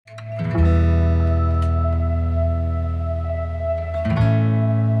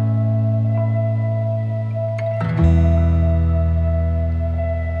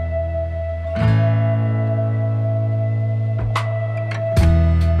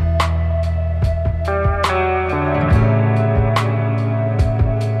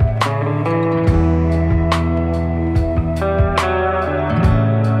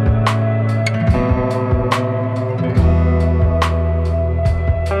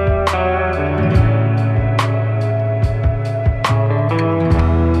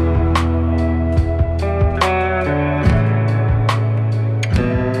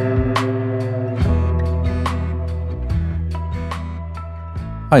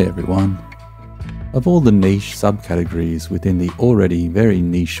Hi everyone. Of all the niche subcategories within the already very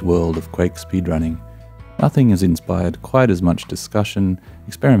niche world of Quake speedrunning, nothing has inspired quite as much discussion,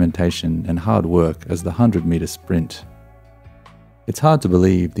 experimentation and hard work as the 100-meter sprint. It's hard to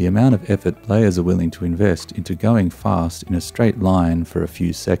believe the amount of effort players are willing to invest into going fast in a straight line for a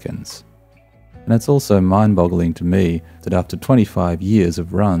few seconds. And it's also mind-boggling to me that after 25 years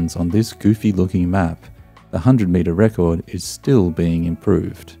of runs on this goofy-looking map, the 100-meter record is still being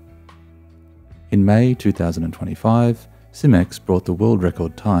improved. In May 2025, SimX brought the world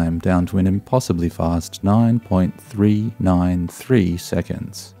record time down to an impossibly fast 9.393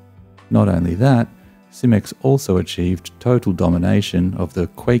 seconds. Not only that, SimX also achieved total domination of the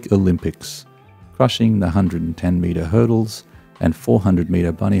Quake Olympics, crushing the 110-meter hurdles and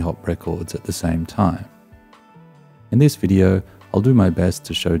 400-meter bunny hop records at the same time. In this video, I'll do my best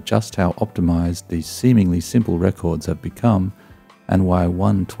to show just how optimized these seemingly simple records have become and why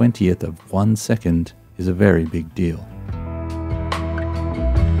 1/20th of 1 second is a very big deal.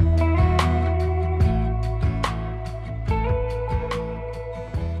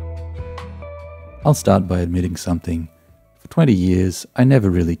 I'll start by admitting something. For 20 years, I never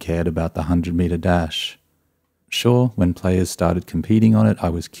really cared about the 100-meter dash. Sure, when players started competing on it, I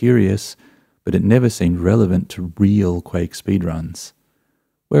was curious, but it never seemed relevant to real Quake speedruns.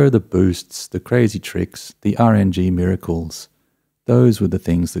 Where are the boosts, the crazy tricks, the RNG miracles? Those were the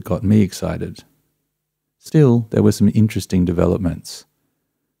things that got me excited. Still, there were some interesting developments.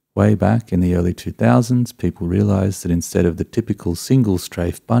 Way back in the early 2000s, people realized that instead of the typical single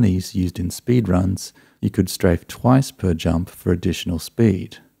strafe bunnies used in speedruns, you could strafe twice per jump for additional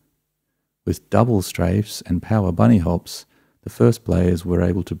speed. With double strafes and power bunny hops, the first players were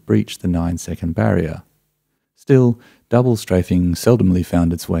able to breach the 9-second barrier. Still, double strafing seldomly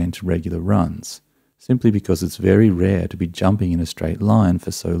found its way into regular runs, simply because it's very rare to be jumping in a straight line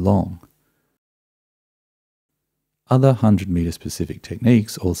for so long. Other 100-meter specific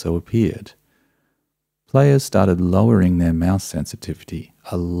techniques also appeared. Players started lowering their mouse sensitivity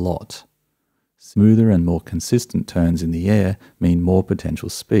a lot. Smoother and more consistent turns in the air mean more potential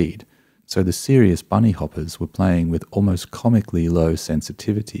speed, so the serious bunny hoppers were playing with almost comically low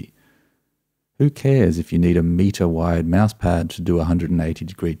sensitivity. Who cares if you need a meter-wide mousepad to do a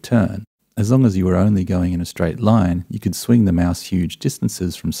 180-degree turn? As long as you were only going in a straight line, you could swing the mouse huge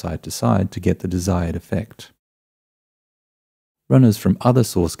distances from side to side to get the desired effect. Runners from other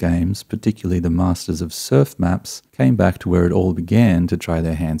source games, particularly the masters of surf maps, came back to where it all began to try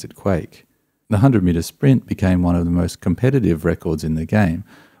their hands at Quake. The 100-meter sprint became one of the most competitive records in the game,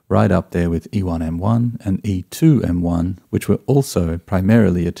 right up there with E1M1 and E2M1, which were also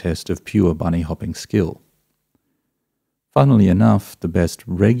primarily a test of pure bunny hopping skill. Funnily enough, the best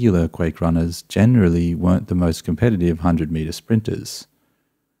regular Quake runners generally weren't the most competitive 100-meter sprinters.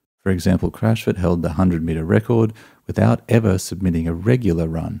 For example, Crashfit held the 100-meter record without ever submitting a regular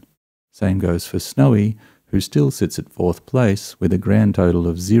run. Same goes for Snowy, who still sits at 4th place with a grand total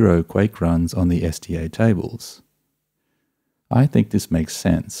of 0 Quake runs on the STA tables. I think this makes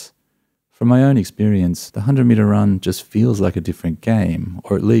sense. From my own experience, the 100-meter run just feels like a different game,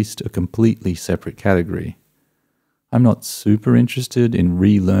 or at least a completely separate category. I'm not super interested in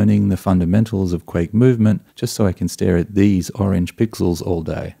relearning the fundamentals of Quake movement just so I can stare at these orange pixels all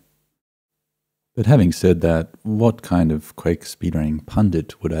day. But having said that, what kind of Quake speedrunning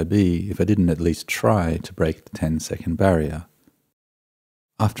pundit would I be if I didn't at least try to break the 10-second barrier?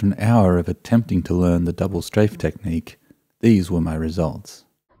 After an hour of attempting to learn the double strafe technique, these were my results.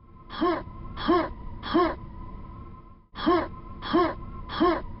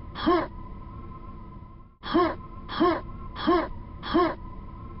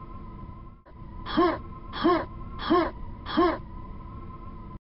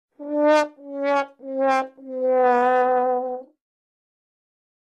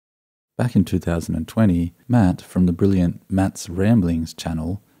 Back in 2020, Matt from the brilliant Matt's Ramblings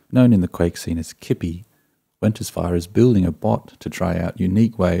channel, known in the Quake scene as Kippy, went as far as building a bot to try out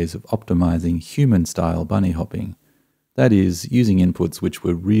unique ways of optimizing human-style bunny hopping. That is, using inputs which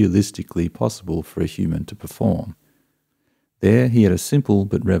were realistically possible for a human to perform. There he had a simple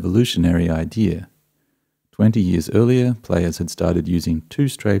but revolutionary idea. 20 years earlier, players had started using 2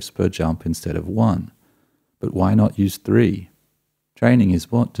 strafes per jump instead of 1. But why not use 3? Training his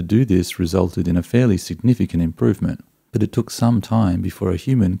bot to do this resulted in a fairly significant improvement, but it took some time before a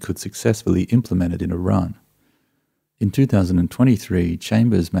human could successfully implement it in a run. In 2023,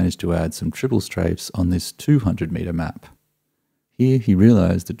 Chambers managed to add some triple strafes on this 200-meter map. Here he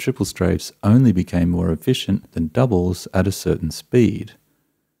realized that triple strafes only became more efficient than doubles at a certain speed.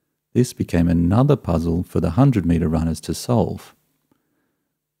 This became another puzzle for the 100-meter runners to solve.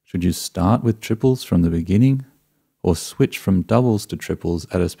 Should you start with triples from the beginning or switch from doubles to triples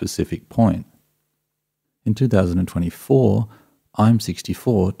at a specific point? In 2024,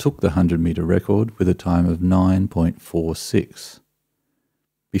 cymx took the 100-meter record with a time of 9.46.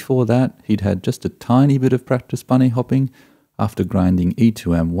 Before that, he'd had just a tiny bit of practice bunny hopping after grinding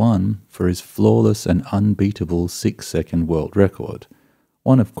E2M1 for his flawless and unbeatable 6-second world record,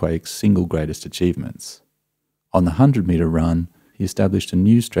 one of Quake's single greatest achievements. On the 100-meter run, he established a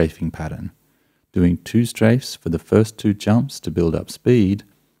new strafing pattern, doing 2 strafes for the first 2 jumps to build up speed,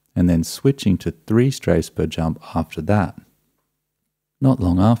 and then switching to 3 strafes per jump after that. Not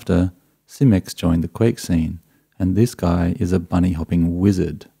long after, SimX joined the Quake scene, and this guy is a bunny hopping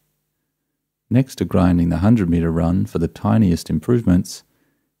wizard. Next to grinding the 100-meter run for the tiniest improvements,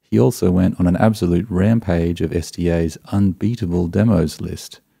 he also went on an absolute rampage of SDA's unbeatable demos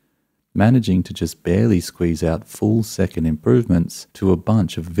list, managing to just barely squeeze out full second improvements to a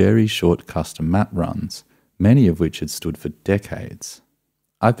bunch of very short custom map runs, many of which had stood for decades.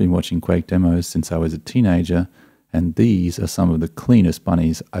 I've been watching Quake demos since I was a teenager, and these are some of the cleanest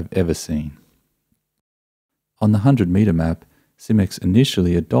bunnies I've ever seen. On the 100-meter map, SimX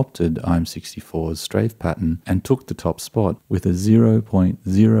initially adopted cymx4's strafe pattern and took the top spot with a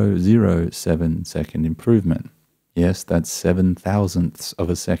 0.007 second improvement. Yes, that's 7/1000ths of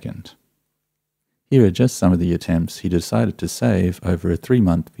a second. Here are just some of the attempts he decided to save over a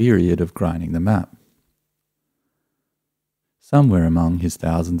 3-month period of grinding the map. Somewhere among his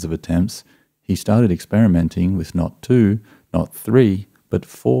thousands of attempts, he started experimenting with not 2, not 3, but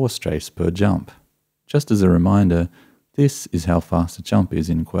 4 strafes per jump. Just as a reminder, this is how fast a jump is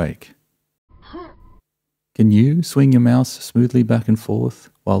in Quake. Can you swing your mouse smoothly back and forth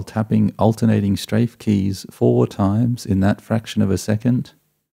while tapping alternating strafe keys 4 times in that fraction of a second?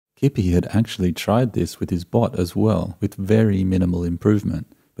 Kippy had actually tried this with his bot as well, with very minimal improvement,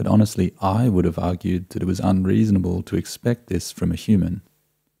 but honestly I would have argued that it was unreasonable to expect this from a human.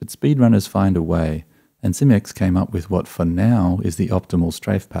 But speedrunners find a way, and SimX came up with what for now is the optimal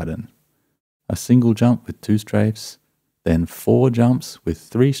strafe pattern. A single jump with 2 strafes, then 4 jumps with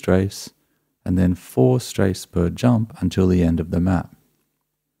 3 strafes, and then 4 strafes per jump until the end of the map.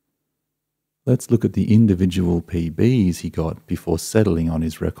 Let's look at the individual PBs he got before settling on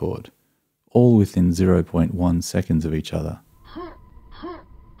his record, all within 0.1 seconds of each other.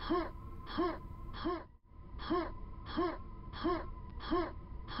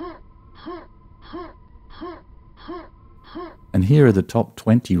 And here are the top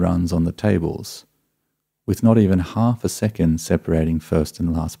 20 runs on the tables, with not even half a second separating first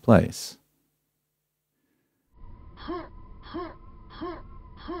and last place.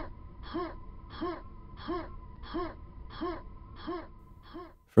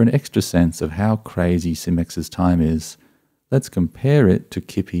 For an extra sense of how crazy SimX's time is, let's compare it to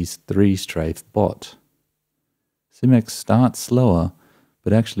Kippy's 3-strafe bot. SimX starts slower,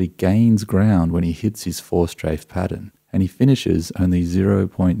 but actually gains ground when he hits his 4-strafe pattern, and he finishes only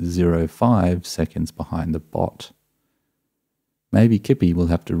 0.05 seconds behind the bot. Maybe Kippy will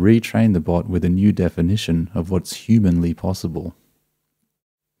have to retrain the bot with a new definition of what's humanly possible.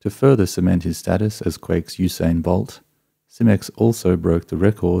 To further cement his status as Quake's Usain Bolt, SimX also broke the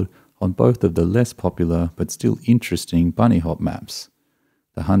record on both of the less popular but still interesting bunny hop maps,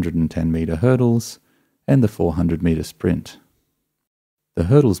 the 110-meter hurdles and the 400-meter sprint. The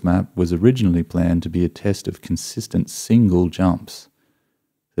hurdles map was originally planned to be a test of consistent single jumps.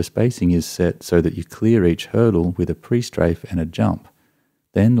 The spacing is set so that you clear each hurdle with a pre-strafe and a jump,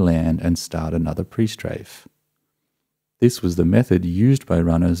 then land and start another pre-strafe. This was the method used by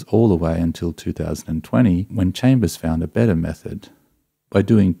runners all the way until 2020, when Chambers found a better method. By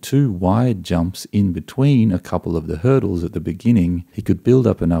doing 2 wide jumps in between a couple of the hurdles at the beginning, he could build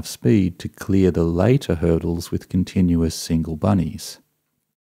up enough speed to clear the later hurdles with continuous single bunnies.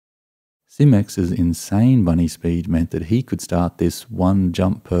 SimX's insane bunny speed meant that he could start this 1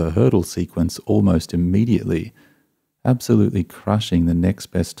 jump per hurdle sequence almost immediately, absolutely crushing the next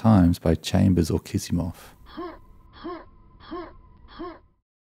best times by Chambers or Kisimov.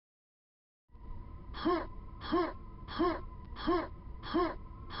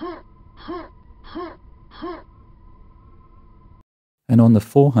 And on the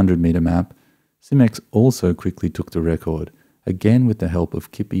 400-meter map, SimX also quickly took the record, again with the help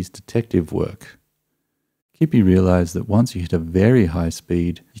of Kippy's detective work. Kippy realized that once you hit a very high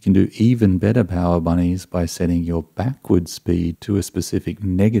speed, you can do even better power bunnies by setting your backward speed to a specific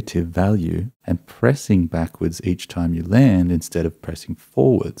negative value and pressing backwards each time you land instead of pressing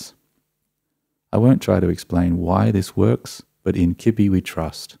forwards. I won't try to explain why this works, but in Kippy we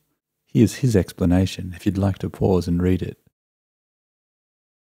trust. Here's his explanation if you'd like to pause and read it.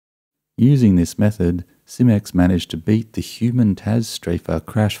 Using this method, SimX managed to beat the human Taz strafer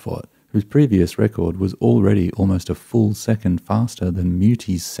Crashfort, whose previous record was already almost a full second faster than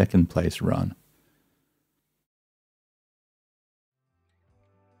Muti's second place run.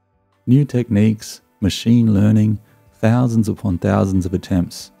 New techniques, machine learning, thousands upon thousands of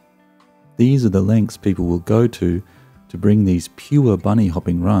attempts. These are the lengths people will go to bring these pure bunny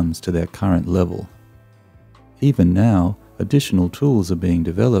hopping runs to their current level. Even now, additional tools are being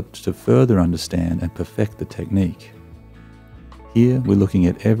developed to further understand and perfect the technique. Here we're looking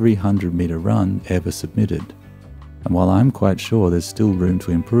at every 100-meter run ever submitted. And while I'm quite sure there's still room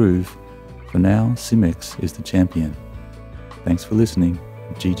to improve, for now SimX is the champion. Thanks for listening.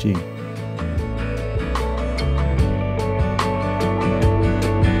 GG.